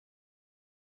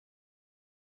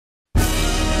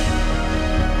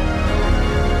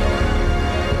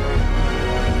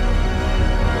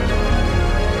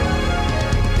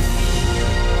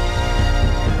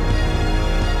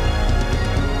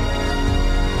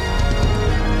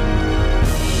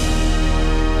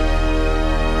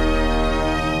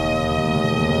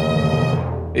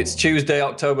It's Tuesday,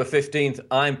 October 15th.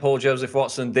 I'm Paul Joseph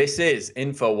Watson. This is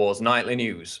INFOWARS Nightly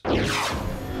News.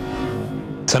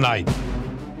 Tonight,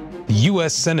 the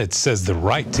U.S. Senate says the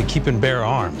right to keep and bear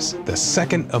arms, the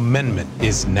Second Amendment,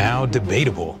 is now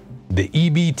debatable. The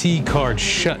EBT card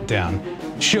shutdown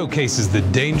showcases the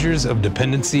dangers of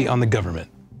dependency on the government.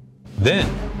 Then,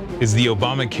 is the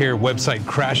Obamacare website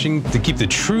crashing to keep the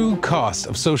true cost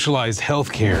of socialized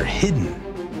health care hidden?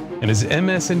 And is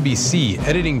MSNBC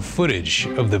editing footage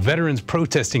of the veterans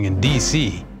protesting in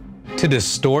D.C. to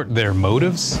distort their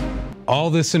motives?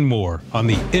 All this and more on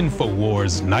the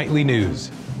INFOWARS Nightly News.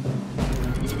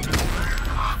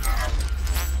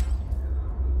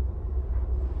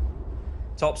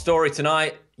 Top story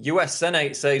tonight, U.S.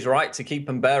 Senate says right to keep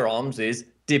and bear arms is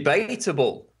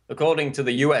debatable. According to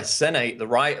the U.S. Senate, the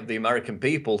right of the American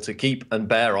people to keep and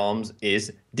bear arms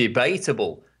is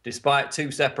debatable, despite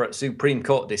two separate Supreme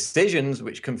Court decisions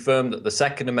which confirmed that the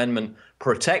Second Amendment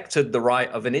protected the right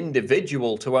of an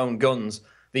individual to own guns.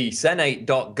 The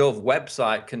Senate.gov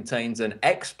website contains an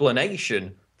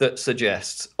explanation that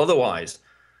suggests otherwise.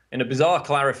 In a bizarre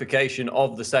clarification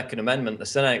of the Second Amendment, the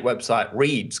Senate website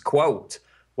reads, quote,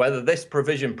 "Whether this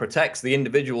provision protects the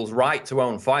individual's right to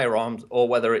own firearms or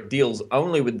whether it deals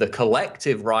only with the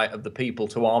collective right of the people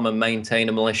to arm and maintain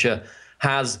a militia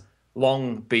has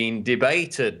long been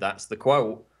debated." That's the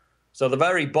quote. So the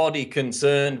very body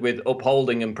concerned with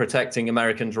upholding and protecting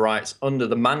Americans' rights under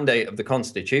the mandate of the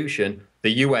Constitution,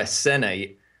 the U.S.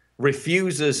 Senate,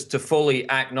 refuses to fully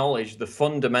acknowledge the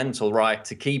fundamental right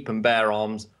to keep and bear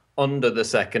arms under the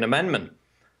Second Amendment.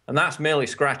 And that's merely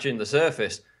scratching the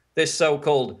surface. This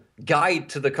so-called guide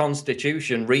to the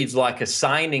Constitution reads like a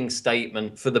signing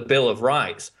statement for the Bill of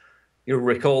Rights. You'll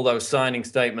recall those signing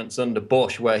statements under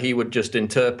Bush where he would just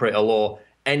interpret a law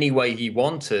any way he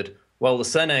wanted. Well, the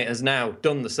Senate has now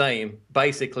done the same,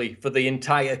 basically, for the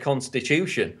entire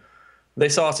Constitution.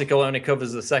 This article only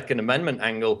covers the Second Amendment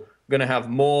angle. We're going to have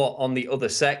more on the other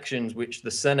sections which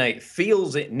the Senate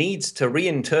feels it needs to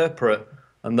reinterpret,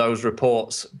 and those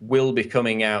reports will be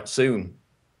coming out soon.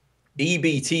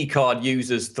 EBT card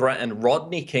users threaten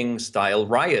Rodney King-style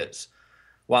riots.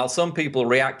 While some people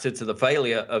reacted to the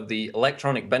failure of the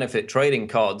electronic benefit trading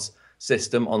cards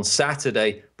system on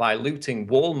Saturday by looting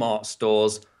Walmart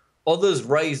stores, others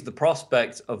raised the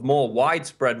prospect of more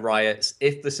widespread riots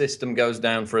if the system goes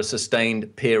down for a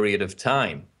sustained period of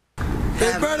time.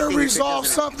 They better resolve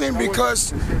something,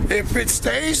 because if it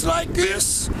stays like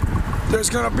this, there's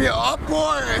going to be an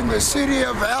uproar in the city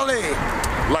of LA.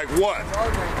 Like what?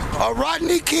 A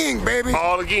Rodney King, baby.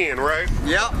 All again, right?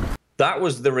 Yep. That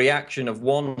was the reaction of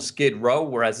one Skid Row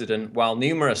resident, while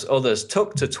numerous others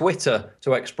took to Twitter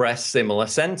to express similar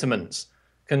sentiments.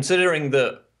 Considering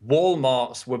that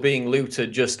Walmarts were being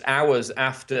looted just hours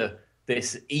after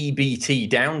this EBT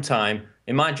downtime,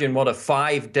 imagine what a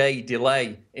 5-day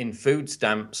delay in food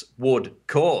stamps would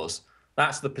cause.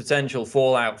 That's the potential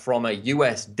fallout from a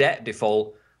US debt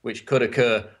default, which could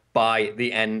occur by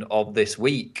the end of this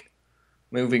week.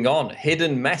 Moving on,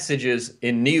 hidden messages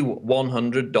in new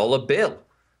 $100 bill.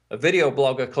 A video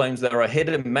blogger claims there are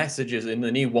hidden messages in the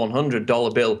new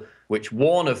 $100 bill which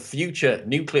warn of future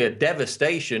nuclear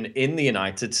devastation in the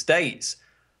United States.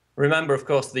 Remember, of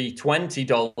course, the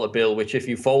 $20 bill, which if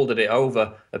you folded it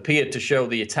over, appeared to show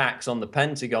the attacks on the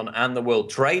Pentagon and the World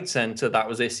Trade Center. That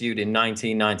was issued in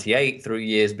 1998, 3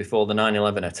 years before the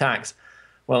 9/11 attacks.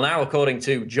 Well, now, according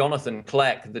to Jonathan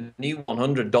Kleck, the new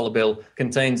 $100 bill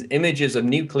contains images of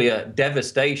nuclear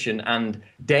devastation and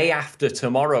day after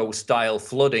tomorrow style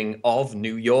flooding of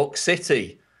New York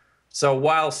City. So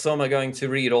while some are going to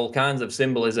read all kinds of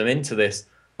symbolism into this,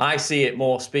 I see it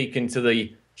more speaking to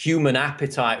the human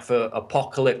appetite for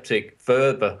apocalyptic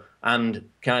fervor and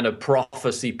kind of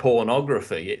prophecy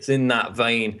pornography. It's in that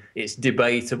vein. It's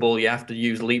debatable. You have to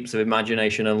use leaps of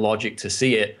imagination and logic to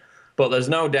see it. But there's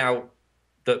no doubt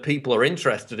that people are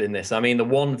interested in this. I mean, the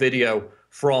one video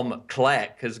from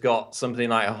Kleck has got something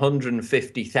like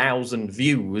 150,000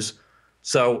 views.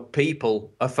 So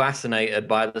people are fascinated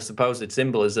by the supposed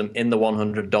symbolism in the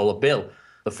 $100 bill.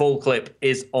 The full clip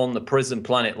is on the Prison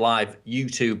Planet Live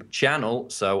YouTube channel,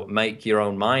 so make your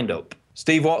own mind up.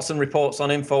 Steve Watson reports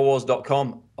on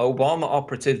Infowars.com. Obama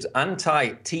operatives'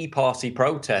 anti-Tea Party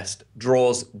protest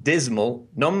draws dismal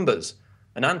numbers.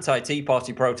 An anti-Tea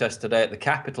Party protest today at the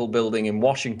Capitol building in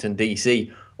Washington,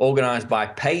 D.C., organized by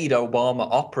paid Obama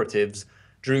operatives,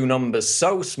 drew numbers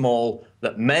so small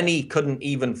that many couldn't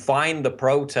even find the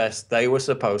protest they were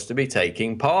supposed to be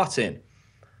taking part in.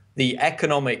 The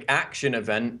economic action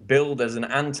event, billed as an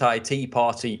anti-Tea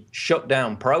Party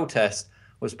shutdown protest,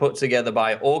 was put together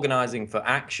by Organizing for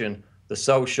Action, the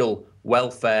social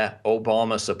welfare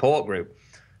Obama support group.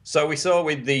 So we saw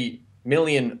with the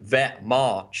Million Vet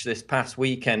March this past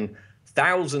weekend,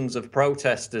 thousands of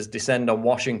protesters descend on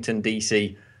Washington,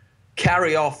 D.C.,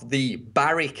 carry off the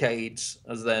barricades,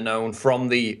 as they're known, from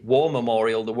the war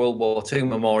memorial, the World War II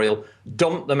memorial,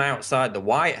 dump them outside the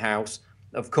White House.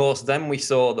 Of course, then we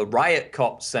saw the riot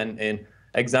cops sent in,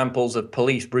 examples of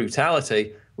police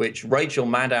brutality, which Rachel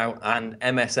Maddow and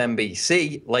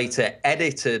MSNBC later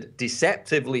edited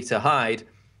deceptively to hide.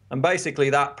 And basically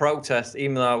that protest,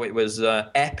 even though it was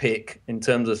epic in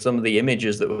terms of some of the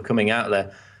images that were coming out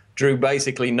there, drew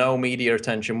basically no media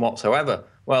attention whatsoever.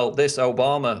 Well, this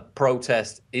Obama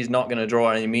protest is not going to draw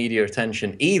any media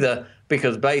attention either,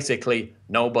 because basically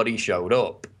nobody showed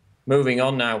up. Moving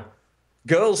on now.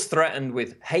 Girls threatened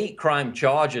with hate crime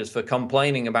charges for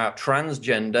complaining about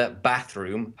transgender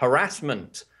bathroom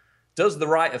harassment. Does the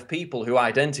right of people who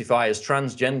identify as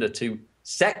transgender to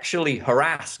sexually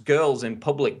harass girls in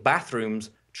public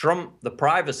bathrooms trump the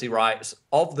privacy rights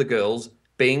of the girls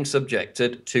being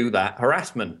subjected to that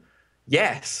harassment?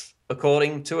 Yes,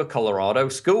 according to a Colorado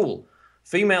school.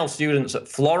 Female students at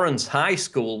Florence High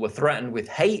School were threatened with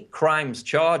hate crimes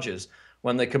charges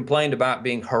when they complained about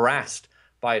being harassed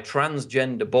by a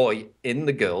transgender boy in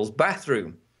the girls'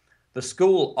 bathroom. The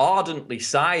school ardently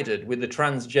sided with the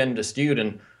transgender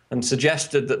student and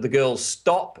suggested that the girls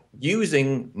stop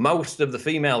using most of the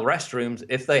female restrooms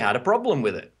if they had a problem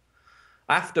with it.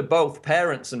 After both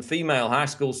parents and female high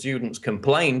school students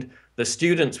complained, the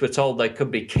students were told they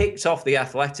could be kicked off the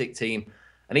athletic team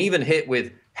and even hit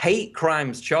with hate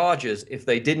crimes charges if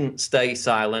they didn't stay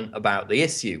silent about the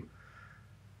issue.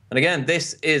 And again,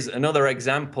 this is another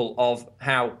example of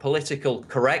how political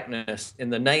correctness in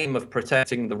the name of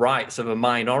protecting the rights of a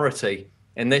minority,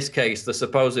 in this case, the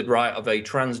supposed right of a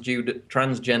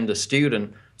transgender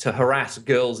student to harass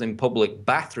girls in public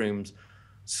bathrooms,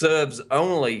 serves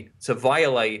only to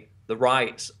violate the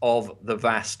rights of the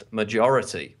vast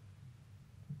majority.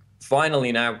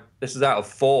 Finally now, this is out of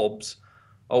Forbes.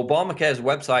 Obamacare's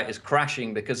website is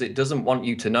crashing because it doesn't want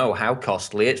you to know how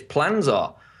costly its plans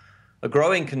are. A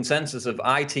growing consensus of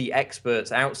IT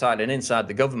experts outside and inside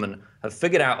the government have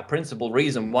figured out a principal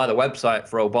reason why the website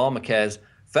for Obamacare's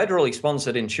federally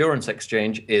sponsored insurance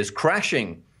exchange is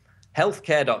crashing.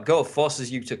 Healthcare.gov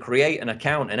forces you to create an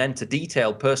account and enter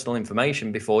detailed personal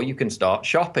information before you can start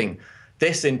shopping.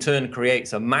 This in turn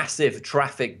creates a massive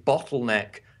traffic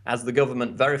bottleneck as the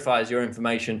government verifies your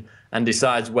information and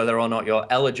decides whether or not you're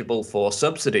eligible for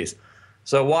subsidies.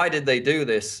 So why did they do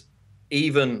this,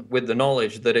 even with the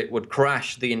knowledge that it would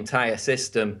crash the entire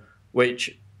system,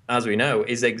 which, as we know,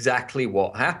 is exactly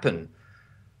what happened?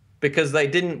 Because they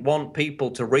didn't want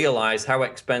people to realize how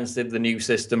expensive the new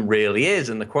system really is.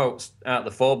 And the quotes out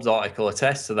the Forbes article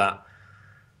attest to that,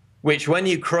 which when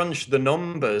you crunch the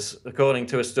numbers, according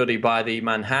to a study by the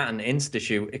Manhattan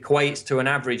Institute, equates to an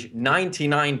average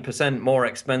 99% more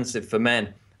expensive for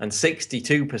men and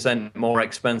 62% more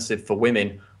expensive for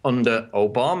women under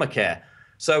Obamacare.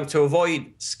 So to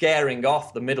avoid scaring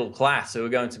off the middle class who are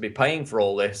going to be paying for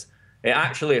all this, it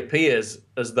actually appears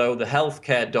as though the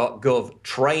healthcare.gov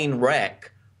train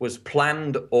wreck was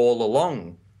planned all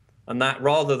along, and that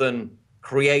rather than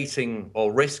creating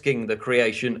or risking the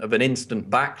creation of an instant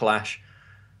backlash,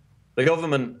 the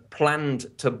government planned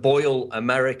to boil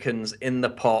Americans in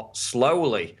the pot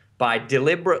slowly by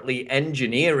deliberately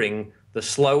engineering the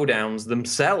slowdowns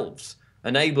themselves,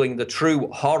 enabling the true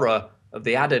horror of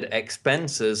the added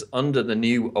expenses under the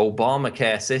new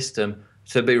Obamacare system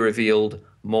to be revealed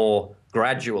more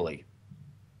gradually.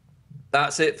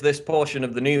 That's it for this portion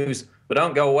of the news, but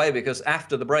don't go away, because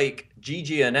after the break,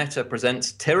 Gigi Annetta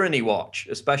presents Tyranny Watch,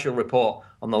 a special report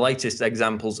on the latest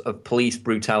examples of police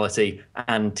brutality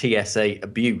and TSA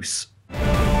abuse.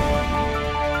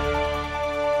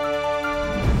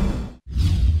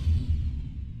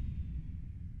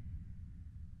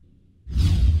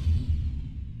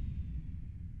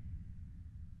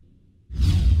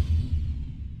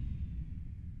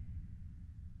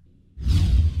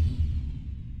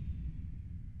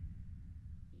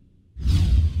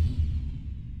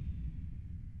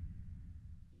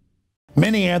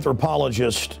 Many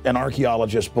anthropologists and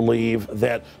archaeologists believe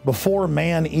that before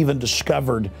man even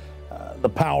discovered the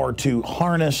power to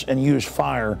harness and use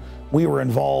fire, we were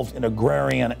involved in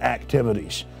agrarian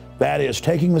activities. That is,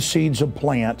 taking the seeds of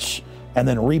plants and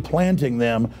then replanting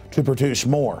them to produce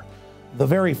more. The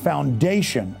very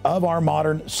foundation of our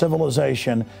modern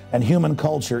civilization and human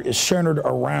culture is centered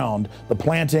around the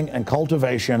planting and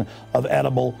cultivation of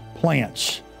edible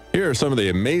plants. Here are some of the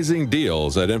amazing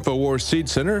deals at INFOWARS Seed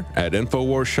Center at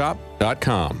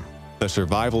INFOWARSshop.com. The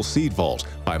Survival Seed Vault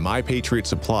by My Patriot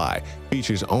Supply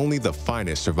features only the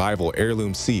finest survival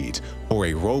heirloom seeds for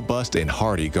a robust and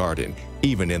hardy garden,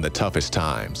 even in the toughest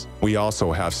times. We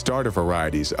also have starter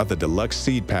varieties of the deluxe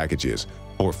seed packages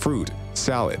for fruit,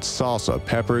 salads, salsa,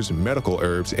 peppers, medical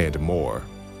herbs, and more.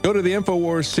 Go to the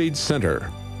INFOWARS Seed Center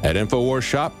at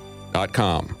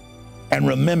InfoWarsShop.com. And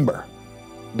remember,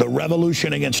 the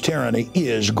revolution against tyranny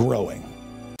is growing.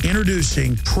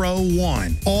 Introducing Pro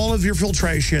One. All of your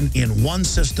filtration in one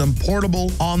system,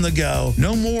 portable, on the go.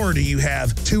 No more do you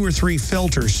have 2 or 3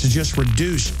 filters to just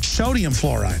reduce sodium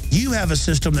fluoride. You have a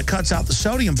system that cuts out the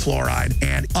sodium fluoride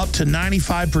and up to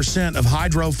 95% of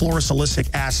hydrofluorosilicic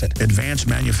acid. Advanced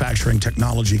manufacturing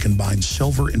technology combines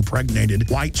silver-impregnated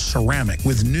white ceramic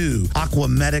with new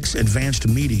Aquamedics advanced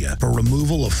media for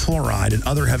removal of fluoride and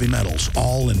other heavy metals,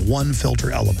 all in one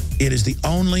filter element. It is the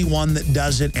only one that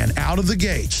does it, and out of the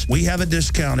gate, we have it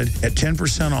discounted at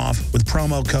 10% off with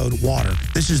promo code WATER.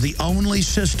 This is the only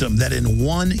system that in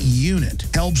one unit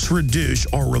helps reduce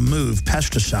or remove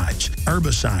pesticides,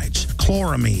 herbicides,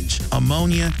 chloramines,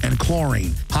 ammonia, and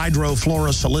chlorine,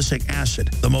 hydrofluorosilicic acid,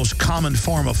 the most common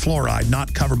form of fluoride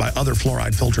not covered by other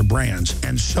fluoride filter brands,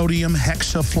 and sodium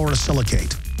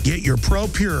hexafluorosilicate. Get your Pro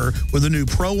Pure with the new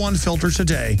Pro One filter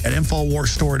today at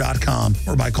InfoWarsStore.com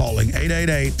or by calling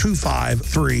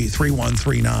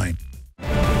 888-253-3139.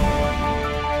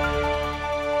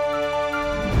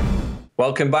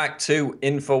 Welcome back to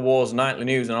InfoWars Nightly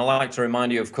News, and I'd like to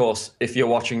remind you, of course, if you're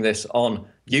watching this on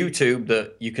YouTube,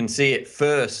 that you can see it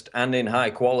first and in high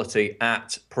quality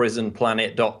at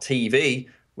prisonplanet.tv,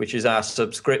 which is our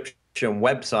subscription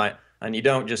website, and you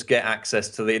don't just get access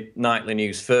to the nightly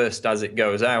news first as it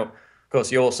goes out. Of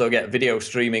course, you also get video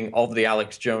streaming of the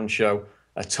Alex Jones Show,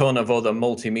 a ton of other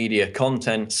multimedia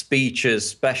content, speeches,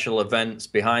 special events,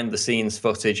 behind-the-scenes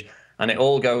footage, and it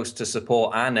all goes to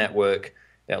support our network.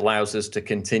 It allows us to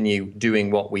continue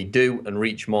doing what we do and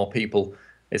reach more people.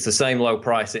 It's the same low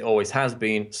price it always has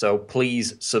been, so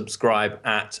please subscribe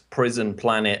at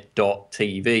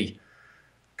prisonplanet.tv.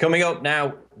 Coming up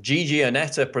now, Gigi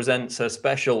Annetta presents her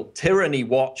special Tyranny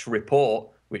Watch report,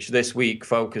 which this week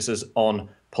focuses on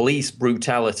police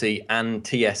brutality and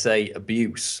TSA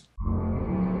abuse.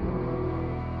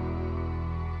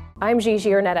 I'm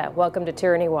Gigi Annetta. Welcome to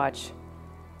Tyranny Watch.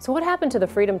 So what happened to the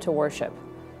freedom to worship?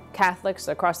 Catholics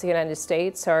across the United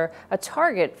States are a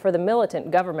target for the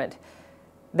militant government.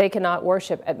 They cannot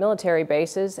worship at military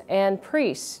bases, and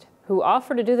priests who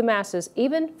offer to do the masses,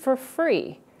 even for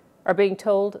free, are being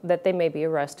told that they may be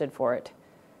arrested for it.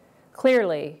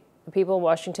 Clearly, the people in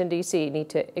Washington, D.C. need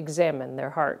to examine their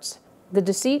hearts. The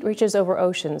deceit reaches over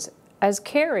oceans, as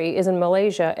Kerry is in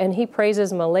Malaysia, and he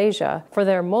praises Malaysia for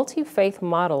their multi-faith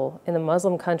model in the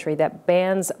Muslim country that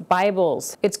bans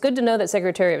Bibles. It's good to know that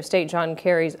Secretary of State John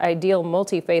Kerry's ideal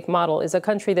multi-faith model is a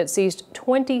country that seized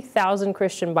 20,000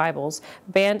 Christian Bibles,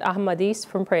 banned Ahmadis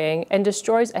from praying, and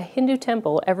destroys a Hindu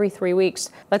temple every 3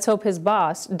 weeks. Let's hope his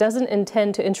boss doesn't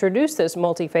intend to introduce this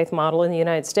multi-faith model in the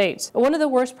United States. One of the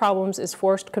worst problems is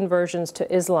forced conversions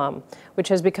to Islam, which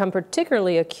has become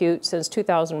particularly acute since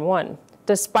 2001.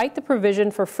 Despite the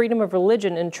provision for freedom of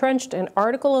religion entrenched in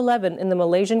Article 11 in the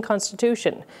Malaysian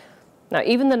Constitution. Now,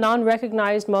 even the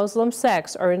non-recognized Muslim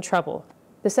sects are in trouble.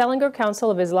 The Selangor Council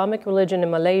of Islamic Religion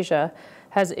in Malaysia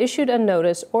has issued a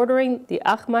notice ordering the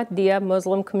Ahmadiyya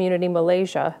Muslim Community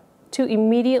Malaysia to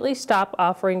immediately stop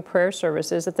offering prayer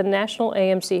services at the National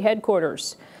AMC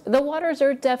headquarters. The waters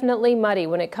are definitely muddy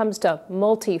when it comes to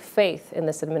multi-faith in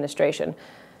this administration.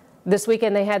 This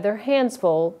weekend they had their hands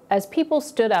full as people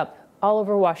stood up all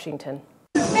over Washington.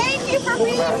 Thank you for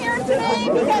being here today,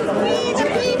 because we, the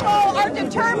people, are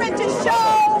determined to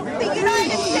show the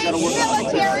United States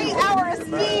military, our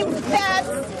esteemed vets,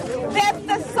 that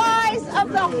the size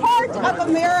of the heart of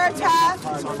America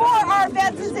for our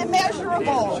vets is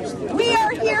immeasurable. We are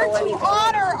here to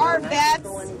honor our vets.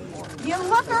 You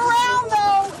look around,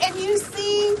 though, and you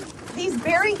see these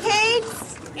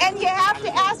barricades, and you have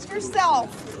to ask yourself,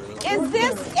 is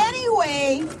this any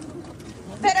way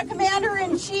that a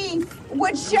commander-in-chief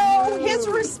would show his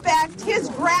respect, his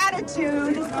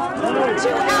gratitude to our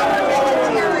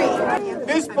military?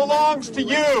 This belongs to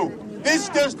you. This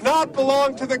does not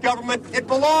belong to the government. It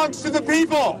belongs to the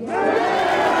people.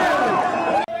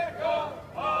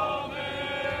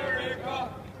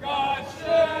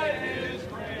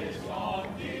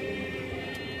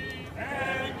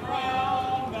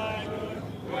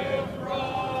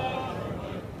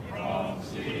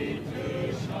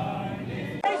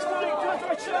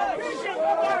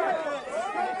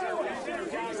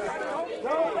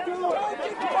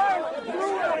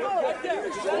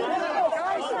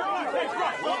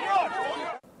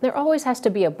 There always has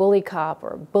to be a bully cop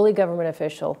or a bully government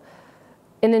official.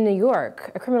 And in New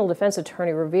York, a criminal defense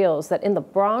attorney reveals that in the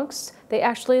Bronx, they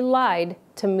actually lied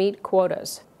to meet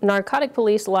quotas. Narcotic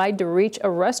police lied to reach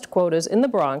arrest quotas in the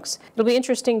Bronx. It'll be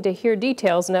interesting to hear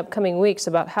details in upcoming weeks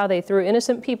about how they threw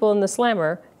innocent people in the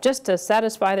slammer just to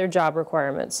satisfy their job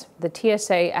requirements. The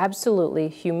TSA absolutely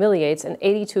humiliates an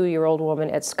 82-year-old woman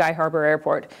at Sky Harbor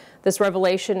Airport. This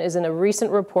revelation is in a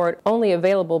recent report only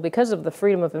available because of the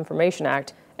Freedom of Information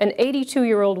Act. An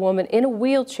 82-year-old woman in a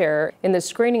wheelchair in the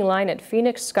screening line at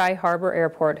Phoenix Sky Harbor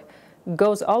Airport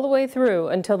goes all the way through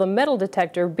until the metal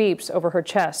detector beeps over her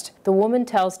chest. The woman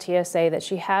tells TSA that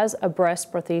she has a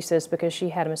breast prosthesis because she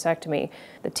had a mastectomy.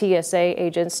 The TSA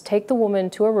agents take the woman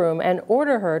to a room and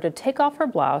order her to take off her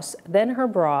blouse, then her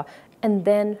bra, and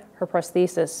then her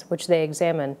prosthesis, which they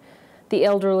examine. The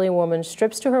elderly woman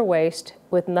strips to her waist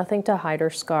with nothing to hide her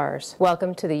scars.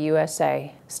 Welcome to the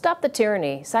USA. Stop the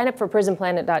tyranny. Sign up for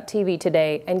PrisonPlanet.tv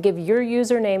today and give your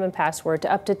username and password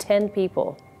to up to 10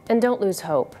 people. And don't lose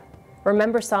hope.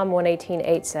 Remember Psalm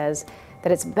 118:8 says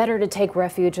that it's better to take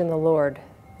refuge in the Lord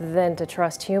than to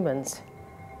trust humans.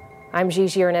 I'm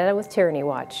Gigi Arnetta with Tyranny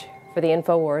Watch for the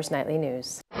INFOWARS Nightly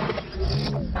News.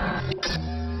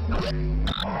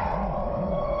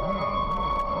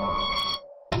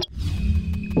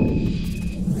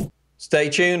 Stay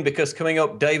tuned, because coming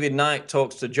up, David Knight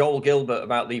talks to Joel Gilbert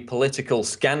about the political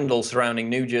scandal surrounding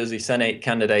New Jersey Senate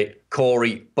candidate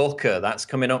Cory Booker. That's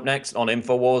coming up next on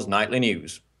INFOWARS Nightly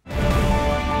News.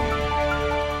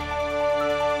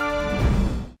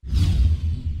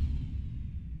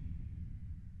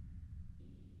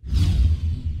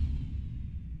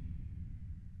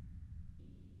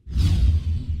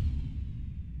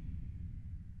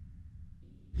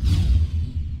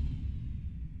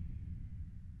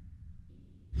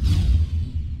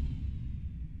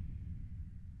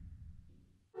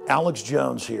 Alex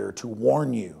Jones here to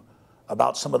warn you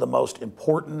about some of the most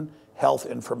important health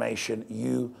information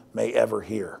you may ever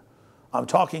hear. I'm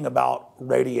talking about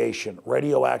radiation,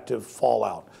 radioactive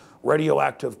fallout,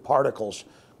 radioactive particles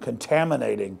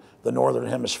contaminating the Northern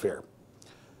Hemisphere.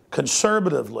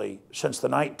 Conservatively, since the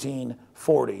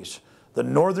 1940s, the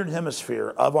Northern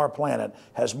Hemisphere of our planet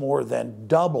has more than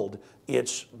doubled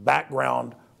its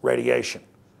background radiation.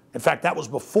 In fact, that was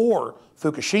before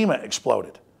Fukushima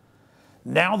exploded.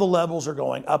 Now the levels are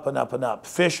going up and up and up.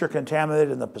 Fish are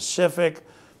contaminated in the Pacific,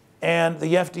 and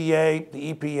the FDA,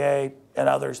 the EPA, and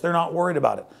others, they're not worried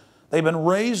about it. They've been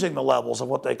raising the levels of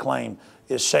what they claim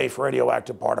is safe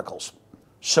radioactive particles.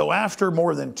 So after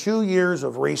more than 2 years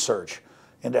of research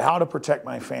into how to protect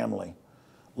my family,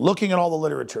 looking at all the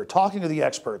literature, talking to the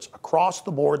experts, across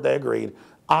the board they agreed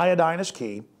iodine is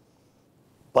key,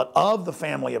 but of the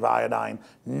family of iodine,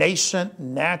 nascent,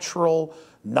 natural,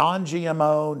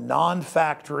 non-GMO,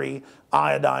 non-factory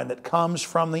iodine that comes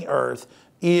from the earth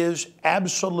is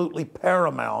absolutely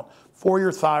paramount for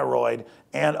your thyroid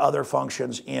and other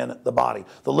functions in the body.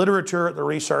 The literature, the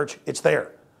research, it's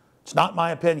there. It's not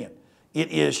my opinion.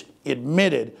 It is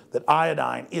admitted that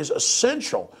iodine is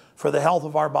essential for the health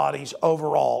of our bodies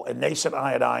overall, and nascent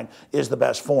iodine is the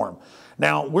best form.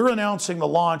 Now, we're announcing the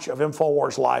launch of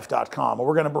InfoWarsLife.com, and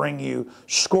we're going to bring you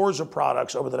scores of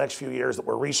products over the next few years that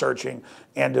we're researching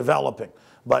and developing.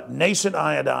 But nascent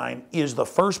iodine is the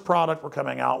first product we're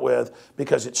coming out with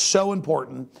because it's so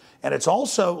important, and it's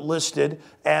also listed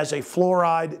as a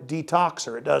fluoride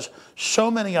detoxer. It does so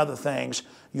many other things.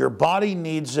 Your body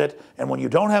needs it, and when you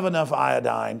don't have enough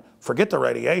iodine, forget the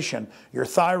radiation, your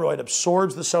thyroid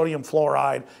absorbs the sodium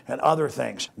fluoride and other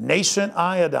things. Nascent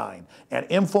iodine and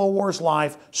InfoWars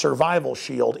Life Survival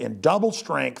Shield in double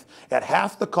strength at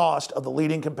half the cost of the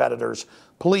leading competitors.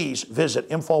 Please visit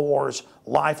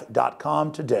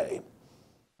InfoWarsLife.com today.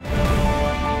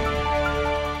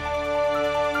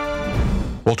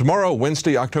 Well, tomorrow,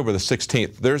 Wednesday, October the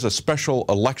 16th, there's a special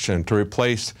election to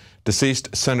replace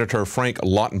deceased Senator Frank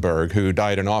Lautenberg, who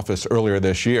died in office earlier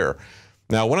this year.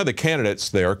 Now, one of the candidates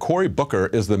there, Cory Booker,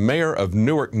 is the mayor of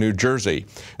Newark, New Jersey.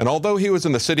 And although he was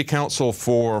in the city council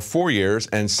for 4 years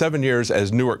and 7 years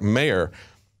as Newark mayor,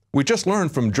 we just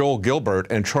learned from Joel Gilbert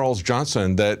and Charles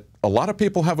Johnson that a lot of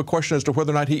people have a question as to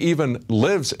whether or not he even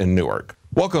lives in Newark.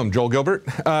 Welcome, Joel Gilbert.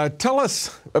 Tell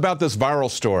us about this viral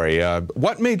story.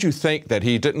 What made you think that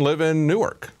he didn't live in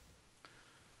Newark?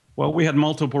 Well, we had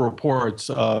multiple reports.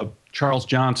 Charles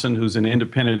Johnson, who's an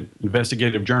independent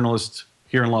investigative journalist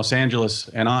here in Los Angeles,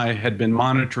 and I had been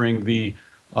monitoring the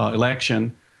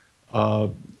election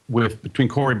between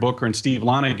Cory Booker and Steve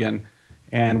Lonigan,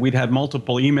 and we'd had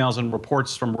multiple emails and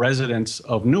reports from residents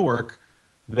of Newark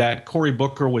that Cory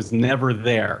Booker was never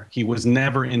there. He was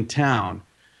never in town.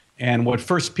 And what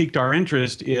first piqued our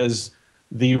interest is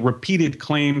the repeated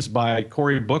claims by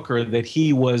Cory Booker that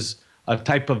he was a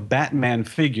type of Batman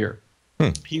figure.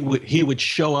 He would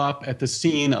show up at the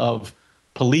scene of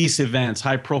police events,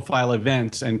 high-profile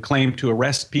events, and claim to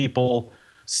arrest people,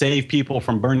 save people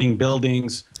from burning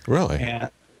buildings. Really?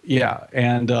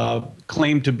 And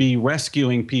claim to be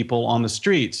rescuing people on the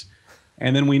streets.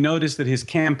 And then we noticed that his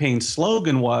campaign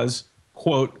slogan was,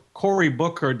 quote, "Cory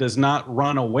Booker does not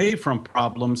run away from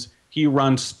problems, he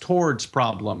runs towards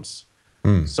problems."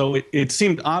 So it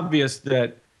seemed obvious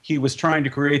that he was trying to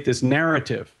create this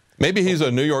narrative. Maybe he's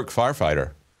a New York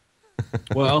firefighter.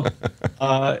 Well,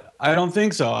 I don't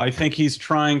think so. I think he's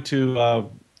trying to,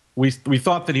 we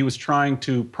thought that he was trying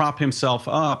to prop himself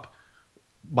up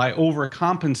by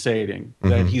overcompensating,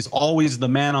 that he's always the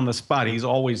man on the spot, he's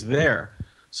always there.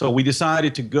 So we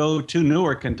decided to go to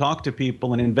Newark and talk to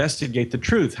people and investigate the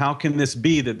truth. How can this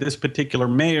be that this particular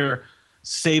mayor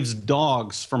saves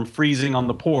dogs from freezing on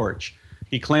the porch?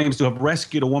 He claims to have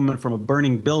rescued a woman from a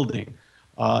burning building,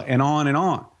 and on and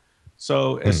on.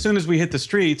 So as soon as we hit the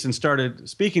streets and started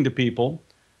speaking to people,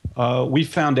 we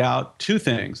found out two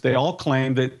things. They all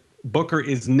claim that Booker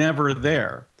is never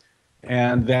there,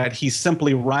 and that he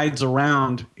simply rides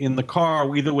around in the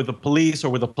car, either with the police or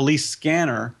with a police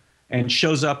scanner, and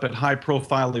shows up at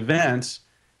high-profile events,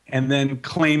 and then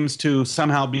claims to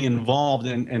somehow be involved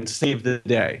and save the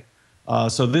day.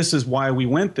 So this is why we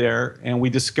went there, and we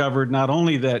discovered not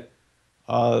only that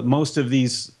most of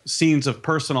these scenes of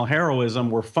personal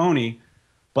heroism were phony,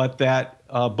 but that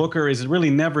Booker is really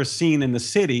never seen in the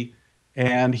city,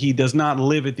 and he does not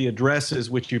live at the addresses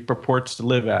which he purports to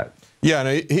live at. Yeah,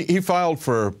 and he filed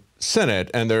for Senate,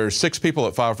 and there are 6 people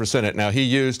that filed for Senate. Now, he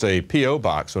used a P.O.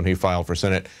 box when he filed for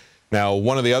Senate. Now,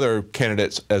 one of the other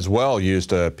candidates as well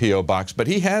used a P.O. box, but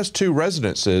he has 2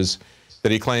 residences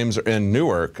that he claims are in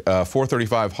Newark,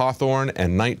 435 Hawthorne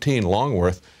and 19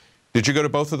 Longworth. Did you go to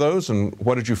both of those, and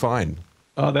what did you find?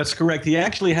 That's correct. He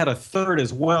actually had a third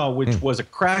as well, which was a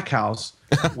crack house,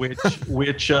 which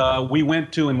we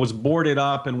went to and was boarded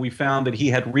up, and we found that he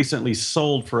had recently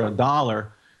sold for $1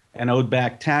 and owed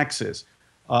back taxes.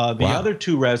 The other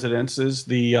 2 residences,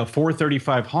 the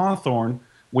 435 Hawthorne,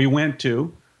 we went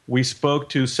to. We spoke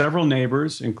to several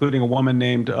neighbors, including a woman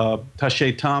named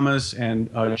Tashay Thomas and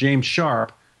James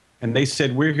Sharp, and they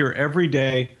said, "We're here every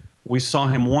day. We saw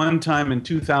him one time in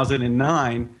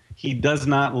 2009. He does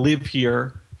not live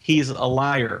here. He's a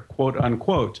liar," quote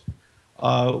unquote.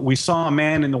 We saw a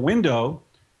man in the window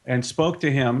and spoke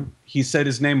to him. He said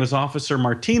his name was Officer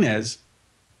Martinez,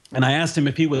 and I asked him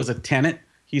if he was a tenant.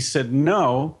 He said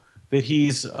no, that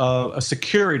he's a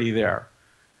security there.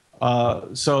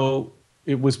 So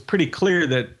it was pretty clear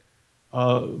that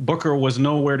Booker was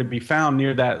nowhere to be found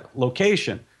near that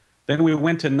location. Then we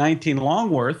went to 19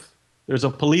 Longworth. There's a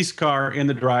police car in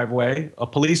the driveway. A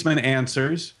policeman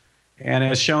answers. And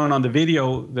as shown on the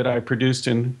video that I produced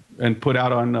and put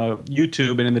out on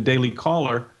YouTube and in the Daily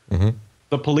Caller,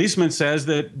 the policeman says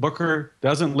that Booker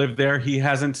doesn't live there. He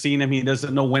hasn't seen him. He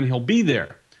doesn't know when he'll be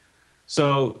there.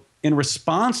 So in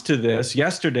response to this,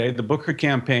 yesterday, the Booker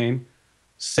campaign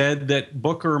said that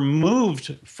Booker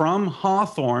moved from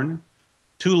Hawthorne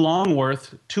to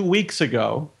Longworth 2 weeks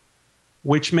ago,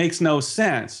 which makes no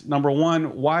sense. Number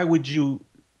one, why would you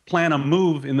plan a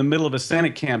move in the middle of a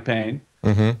Senate campaign?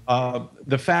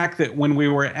 The fact that when we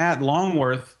were at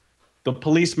Longworth, the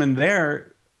policeman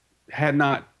there had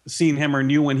not seen him or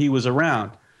knew when he was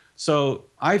around. So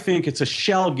I think it's a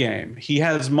shell game. He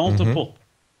has multiple,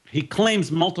 he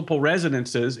claims multiple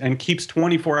residences and keeps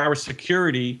 24-hour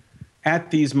security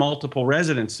at these multiple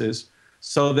residences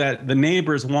so that the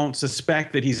neighbors won't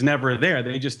suspect that he's never there.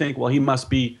 They just think, well, he must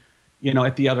be, you know,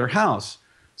 at the other house.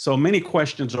 So many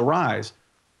questions arise.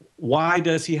 Why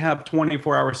does he have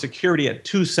 24-hour security at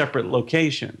 2 separate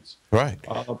locations? Right.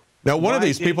 Now, one of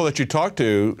these people that you talked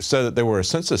to said that they were a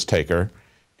census taker,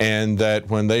 and that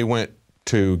when they went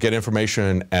to get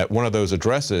information at one of those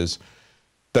addresses,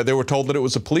 that they were told that it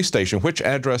was a police station. Which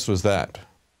address was that?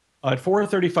 At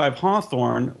 435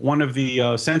 Hawthorne, one of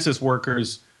the census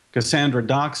workers, Cassandra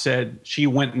Dock, said she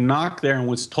went and knocked there and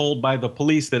was told by the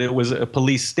police that it was a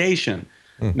police station.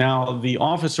 Now, the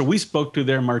officer we spoke to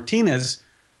there, Martinez,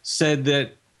 said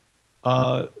that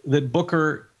that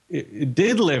Booker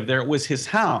did live there. It was his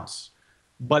house.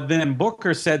 But then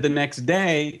Booker said the next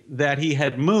day that he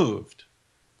had moved.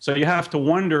 So you have to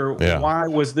wonder, why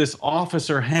was this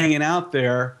officer hanging out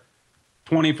there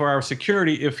 24-hour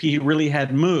security if he really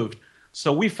had moved?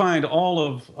 So we find all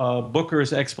of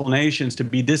Booker's explanations to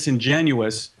be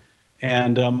disingenuous,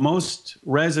 and most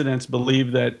residents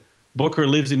believe that Booker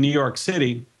lives in New York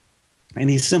City, and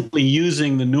he's simply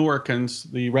using the Newarkans,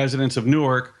 the residents of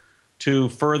Newark, to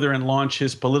further and launch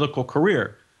his political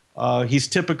career. He's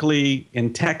typically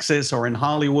in Texas or in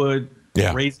Hollywood,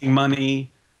 raising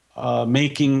money,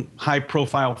 making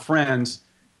high-profile friends,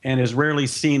 and is rarely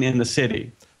seen in the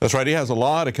city. That's right. He has a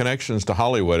lot of connections to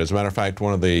Hollywood. As a matter of fact,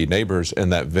 one of the neighbors in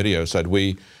that video said,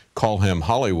 "We call him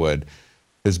Hollywood."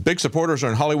 His big supporters are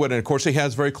in Hollywood, and of course he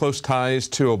has very close ties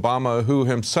to Obama, who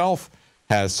himself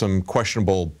has some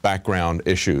questionable background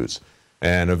issues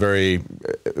and a very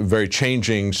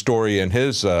changing story in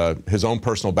his own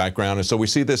personal background. And so we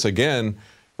see this again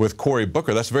with Cory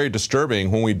Booker. That's very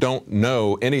disturbing when we don't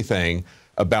know anything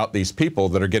about these people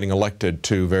that are getting elected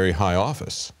to very high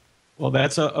office. Well,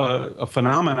 that's a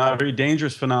phenomenon, a very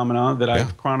dangerous phenomenon that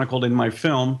I've chronicled in my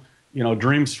film, you know,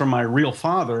 Dreams from My Real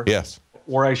Father. Yes.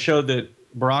 Where I showed that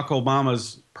Barack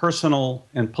Obama's personal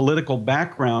and political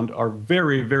background are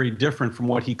very, very different from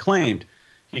what he claimed.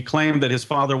 He claimed that his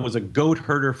father was a goat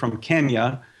herder from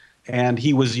Kenya, and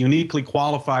he was uniquely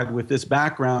qualified with this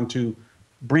background to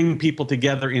bring people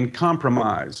together in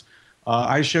compromise.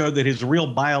 I showed that his real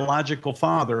biological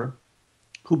father,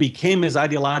 who became his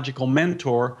ideological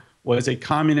mentor, was a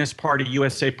Communist Party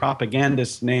USA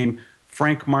propagandist named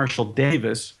Frank Marshall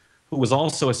Davis, who was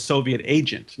also a Soviet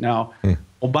agent. Now,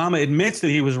 Obama admits that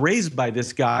he was raised by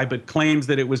this guy, but claims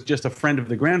that it was just a friend of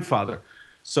the grandfather.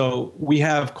 So we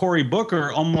have Cory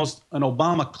Booker, almost an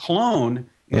Obama clone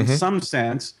in some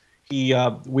sense. We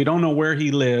don't know where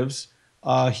he lives.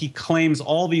 He claims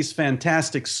all these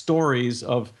fantastic stories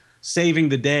of saving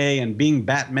the day and being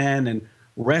Batman and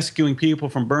rescuing people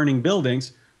from burning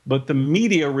buildings, but the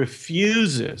media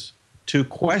refuses to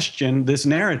question this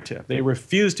narrative. They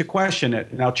refuse to question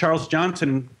it. Now, Charles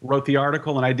Johnson wrote the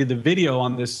article, and I did the video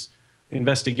on this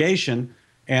investigation,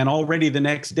 and already the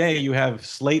next day you have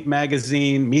Slate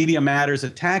Magazine, Media Matters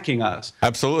attacking us.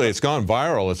 Absolutely. It's gone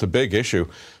viral. It's a big issue.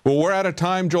 Well, we're out of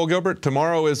time, Joel Gilbert.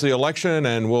 Tomorrow is the election,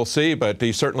 and we'll see, but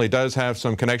he certainly does have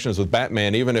some connections with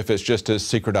Batman, even if it's just his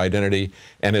secret identity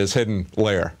and his hidden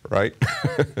lair, right?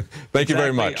 Thank you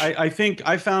very much. I think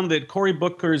I found that Cory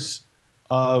Booker's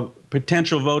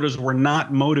potential voters were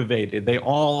not motivated. They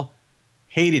all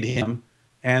hated him,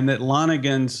 and that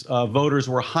Lonigan's voters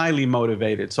were highly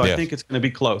motivated. So I think it's going to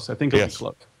be close. I think it'll be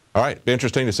close. All right. Be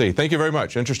interesting to see. Thank you very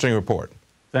much. Interesting report.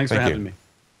 Thanks for having me.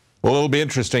 Well, it'll be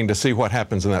interesting to see what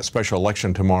happens in that special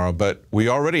election tomorrow, but we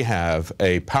already have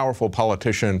a powerful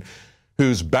politician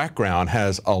whose background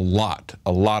has a lot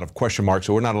of question marks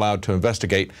that we're not allowed to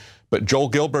investigate. But Joel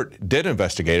Gilbert did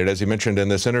investigate it, as he mentioned in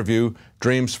this interview,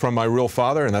 Dreams from My Real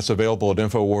Father, and that's available at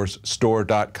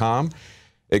InfoWarsStore.com.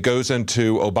 It goes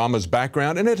into Obama's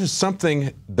background, and it is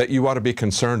something that you ought to be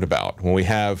concerned about when we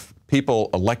have people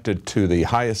elected to the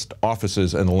highest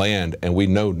offices in the land and we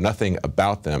know nothing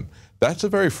about them. That's a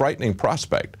very frightening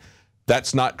prospect.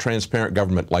 That's not transparent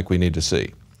government like we need to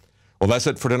see. Well, that's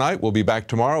it for tonight. We'll be back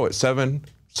tomorrow at 7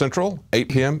 Central, 8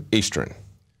 p.m. Eastern.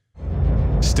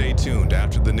 Stay tuned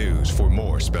after the news for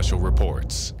more special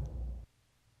reports.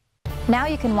 Now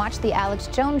you can watch The Alex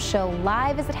Jones Show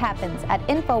live as it happens at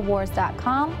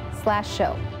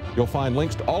Infowars.com/show. You'll find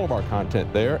links to all of our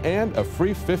content there and a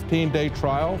free 15-day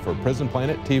trial for Prison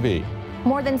Planet TV.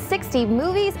 More than 60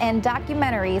 movies and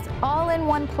documentaries all in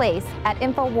one place at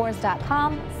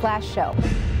Infowars.com/show.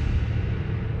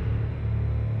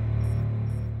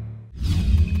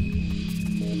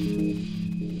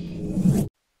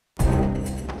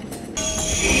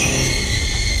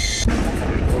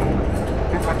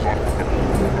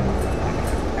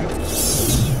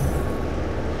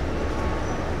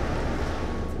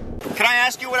 Can I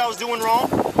ask you what I was doing wrong?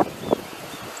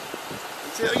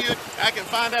 Until I can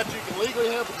find out you can legally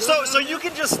have a gun. So you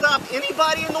can just stop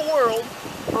anybody in the world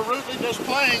for rudely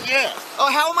displaying, yes.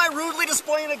 Oh, how am I rudely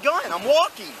displaying a gun? I'm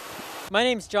walking. My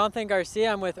name's Jonathan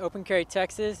Garcia. I'm with Open Carry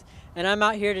Texas, and I'm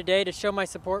out here today to show my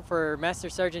support for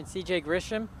Master Sergeant C.J.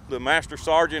 Grisham. The Master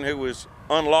Sergeant who was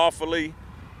unlawfully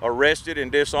arrested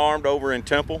and disarmed over in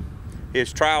Temple.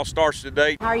 His trial starts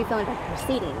today. How are you feeling about the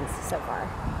proceedings so far?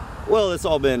 Well, it's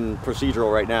all been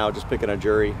procedural right now, just picking a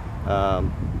jury.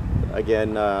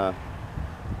 Again, I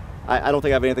don't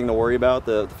think I have anything to worry about.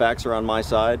 The facts are on my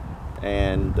side,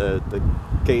 and the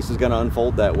case is going to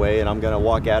unfold that way, and I'm going to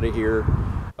walk out of here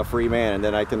a free man, and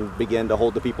then I can begin to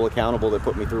hold the people accountable that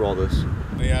put me through all this.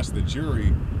 They asked the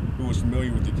jury who was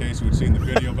familiar with the case, who had seen the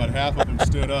video. About half of them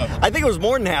stood up. I think it was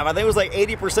more than half. I think it was like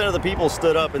 80% of the people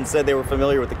stood up and said they were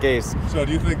familiar with the case. So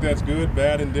do you think that's good,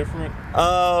 bad, indifferent?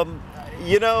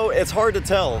 You know, it's hard to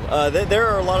tell. There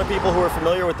are a lot of people who are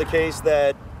familiar with the case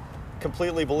that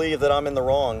completely believe that I'm in the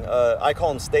wrong. I call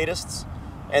them statists.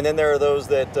 And then there are those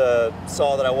that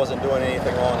saw that I wasn't doing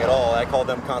anything wrong at all. I call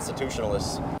them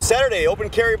constitutionalists. Saturday, open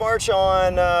carry march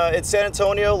on in San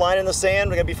Antonio, line in the sand.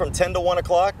 We're gonna be from 10 to 1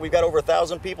 o'clock. We've got over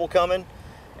 1,000 people coming.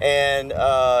 And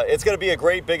it's gonna be a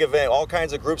great big event. All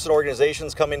kinds of groups and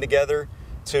organizations coming together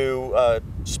to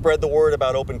spread the word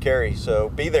about open carry. So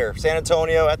be there, San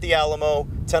Antonio at the Alamo,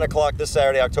 10 o'clock this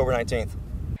Saturday, October 19th.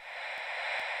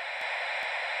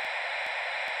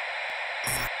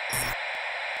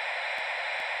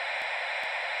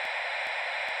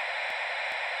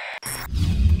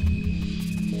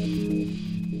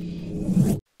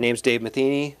 My name's Dave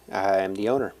Matheny. I'm the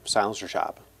owner, Silencer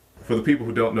Shop. For the people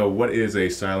who don't know, what is a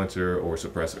silencer or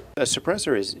suppressor? A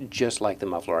suppressor is just like the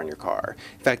muffler on your car.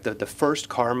 In fact, the first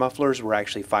car mufflers were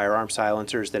actually firearm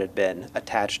silencers that had been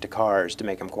attached to cars to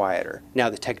make them quieter.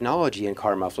 Now, the technology in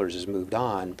car mufflers has moved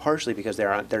on, partially because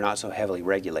they're not so heavily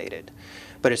regulated.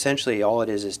 But essentially, all it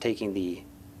is taking the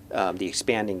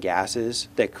expanding gases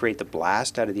that create the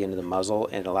blast out of the end of the muzzle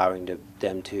and allowing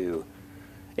them to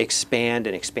expand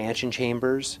in expansion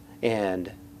chambers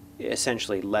and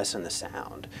essentially lessen the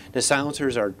sound. The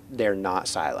silencers they're not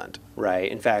silent, right?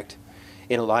 In fact,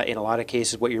 in a lot of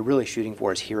cases, what you're really shooting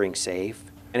for is hearing safe.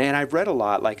 And I've read a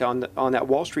lot, like on that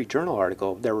Wall Street Journal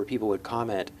article, there were people who would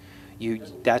comment,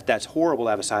 that's horrible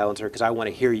to have a silencer because I want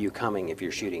to hear you coming if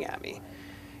you're shooting at me.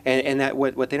 And that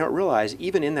what they don't realize,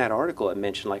 even in that article it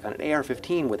mentioned, like on an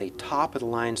AR-15 with a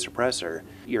top-of-the-line suppressor,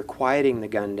 you're quieting the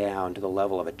gun down to the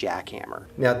level of a jackhammer.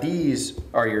 Now these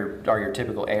are your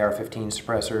typical AR-15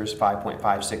 suppressors,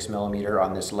 5.56 millimeter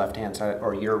on this left-hand side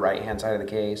or your right-hand side of the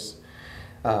case.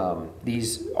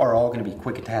 These are all going to be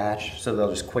quick attach, so they'll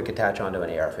just quick attach onto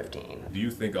an AR-15. Do you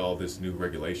think all this new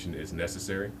regulation is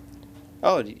necessary?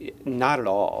 Oh, not at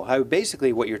all.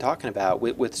 Basically, what you're talking about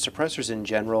with suppressors in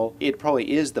general, it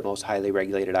probably is the most highly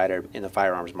regulated item in the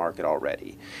firearms market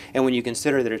already. And when you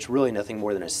consider that it's really nothing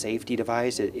more than a safety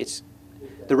device, it's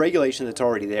the regulation that's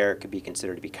already there could be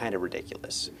considered to be kind of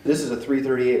ridiculous. This is a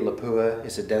 .338 Lapua.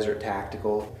 It's a Desert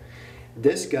Tactical.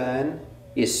 This gun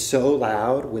is so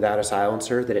loud without a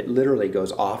silencer that it literally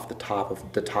goes off the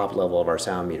top level of our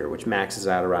sound meter, which maxes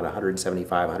out around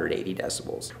 175, 180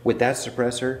 decibels. With that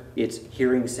suppressor, it's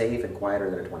hearing safe and quieter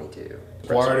than a 22.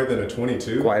 Quieter than a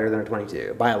 22? Quieter than a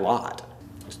 22, by a lot.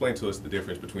 Explain to us the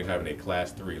difference between having a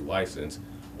Class 3 license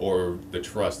or the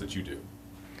trust that you do.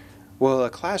 Well,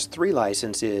 a Class 3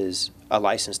 license is a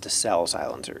license to sell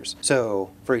silencers.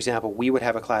 So, for example, we would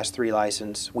have a Class 3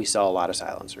 license, we sell a lot of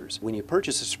silencers. When you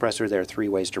purchase a suppressor, there are 3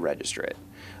 ways to register it.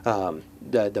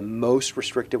 The most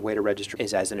restrictive way to register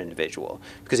is as an individual.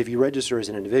 Because if you register as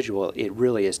an individual, it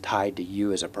really is tied to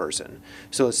you as a person.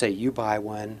 So let's say you buy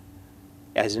one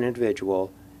as an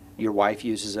individual, your wife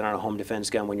uses it on a home defense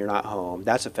gun when you're not home,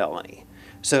 that's a felony.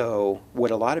 So what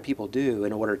a lot of people do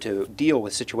in order to deal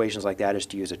with situations like that is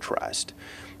to use a trust.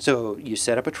 So you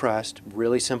set up a trust,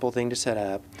 really simple thing to set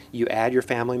up, you add your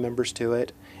family members to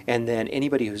it, and then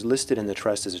anybody who's listed in the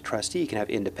trust as a trustee can have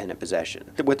independent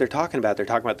possession. What they're talking about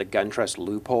the gun trust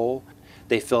loophole.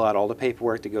 They fill out all the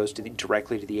paperwork that goes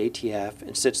directly to the ATF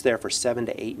and sits there for 7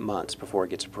 to 8 months before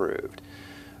it gets approved.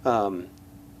 I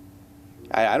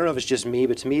don't know if it's just me,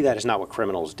 but to me that is not what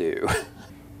criminals do.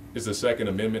 Is the Second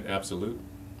Amendment absolute?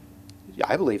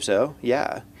 I believe so,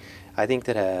 yeah. I think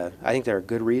there are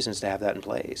good reasons to have that in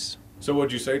place. So what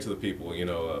would you say to the people,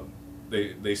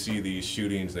 they see these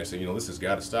shootings and they say, this has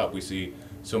got to stop. We see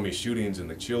so many shootings and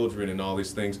the children and all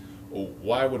these things.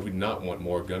 Why would we not want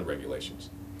more gun regulations?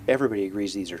 Everybody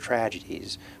agrees these are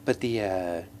tragedies, but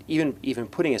even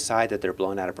putting aside that they're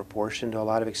blown out of proportion to a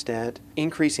lot of extent,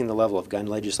 increasing the level of gun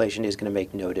legislation is going to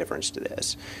make no difference to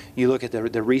this. You look at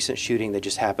the recent shooting that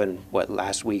just happened,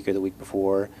 last week or the week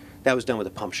before, that was done with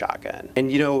a pump shotgun.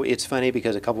 And it's funny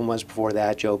because a couple months before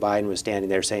that, Joe Biden was standing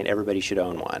there saying everybody should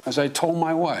own one. As I told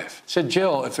my wife, I said,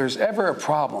 Jill, if there's ever a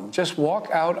problem, just walk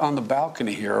out on the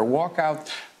balcony here or walk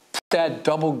out that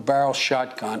double-barrel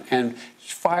shotgun and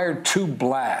fire 2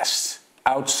 blasts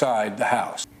outside the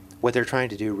house. What they're trying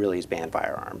to do really is ban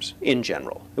firearms in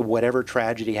general. Whatever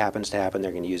tragedy happens to happen,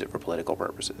 they're going to use it for political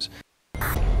purposes.